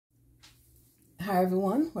Hi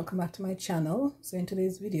everyone, welcome back to my channel. So in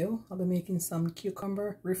today's video I'll be making some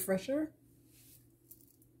cucumber refresher,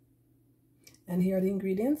 and here are the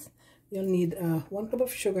ingredients. You'll need 1 cup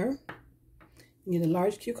of sugar, you need a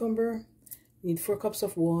large cucumber, you need 4 cups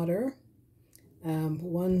of water,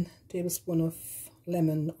 1 tablespoon of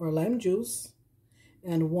lemon or lime juice,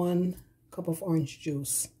 and 1 cup of orange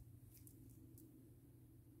juice.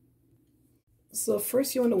 So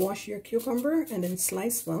first you want to wash your cucumber and then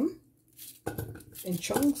slice them in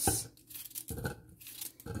chunks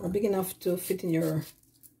or big enough to fit in your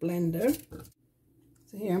blender.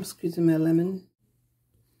 So here I'm squeezing my lemon.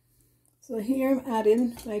 So here I'm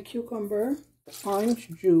adding my cucumber, orange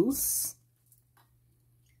juice,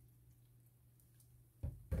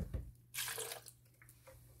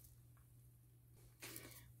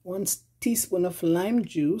 one teaspoon of lime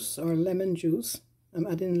juice or lemon juice. I'm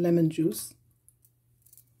adding lemon juice,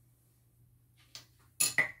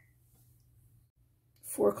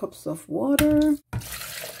 4 cups of water,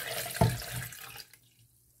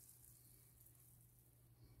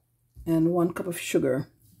 and 1 cup of sugar.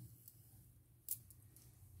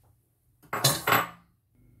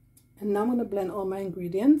 And now I'm going to blend all my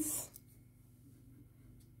ingredients.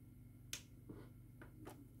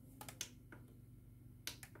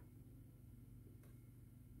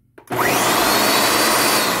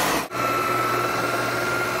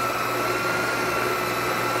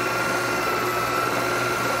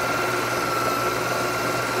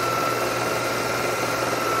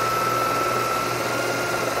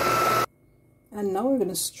 And now we're going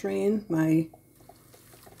to strain my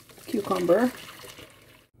cucumber.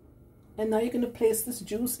 And now you're going to place this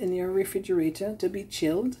juice in your refrigerator to be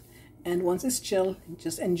chilled. And once it's chilled,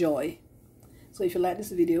 just enjoy. So if you like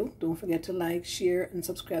this video, don't forget to like, share, and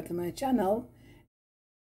subscribe to my channel.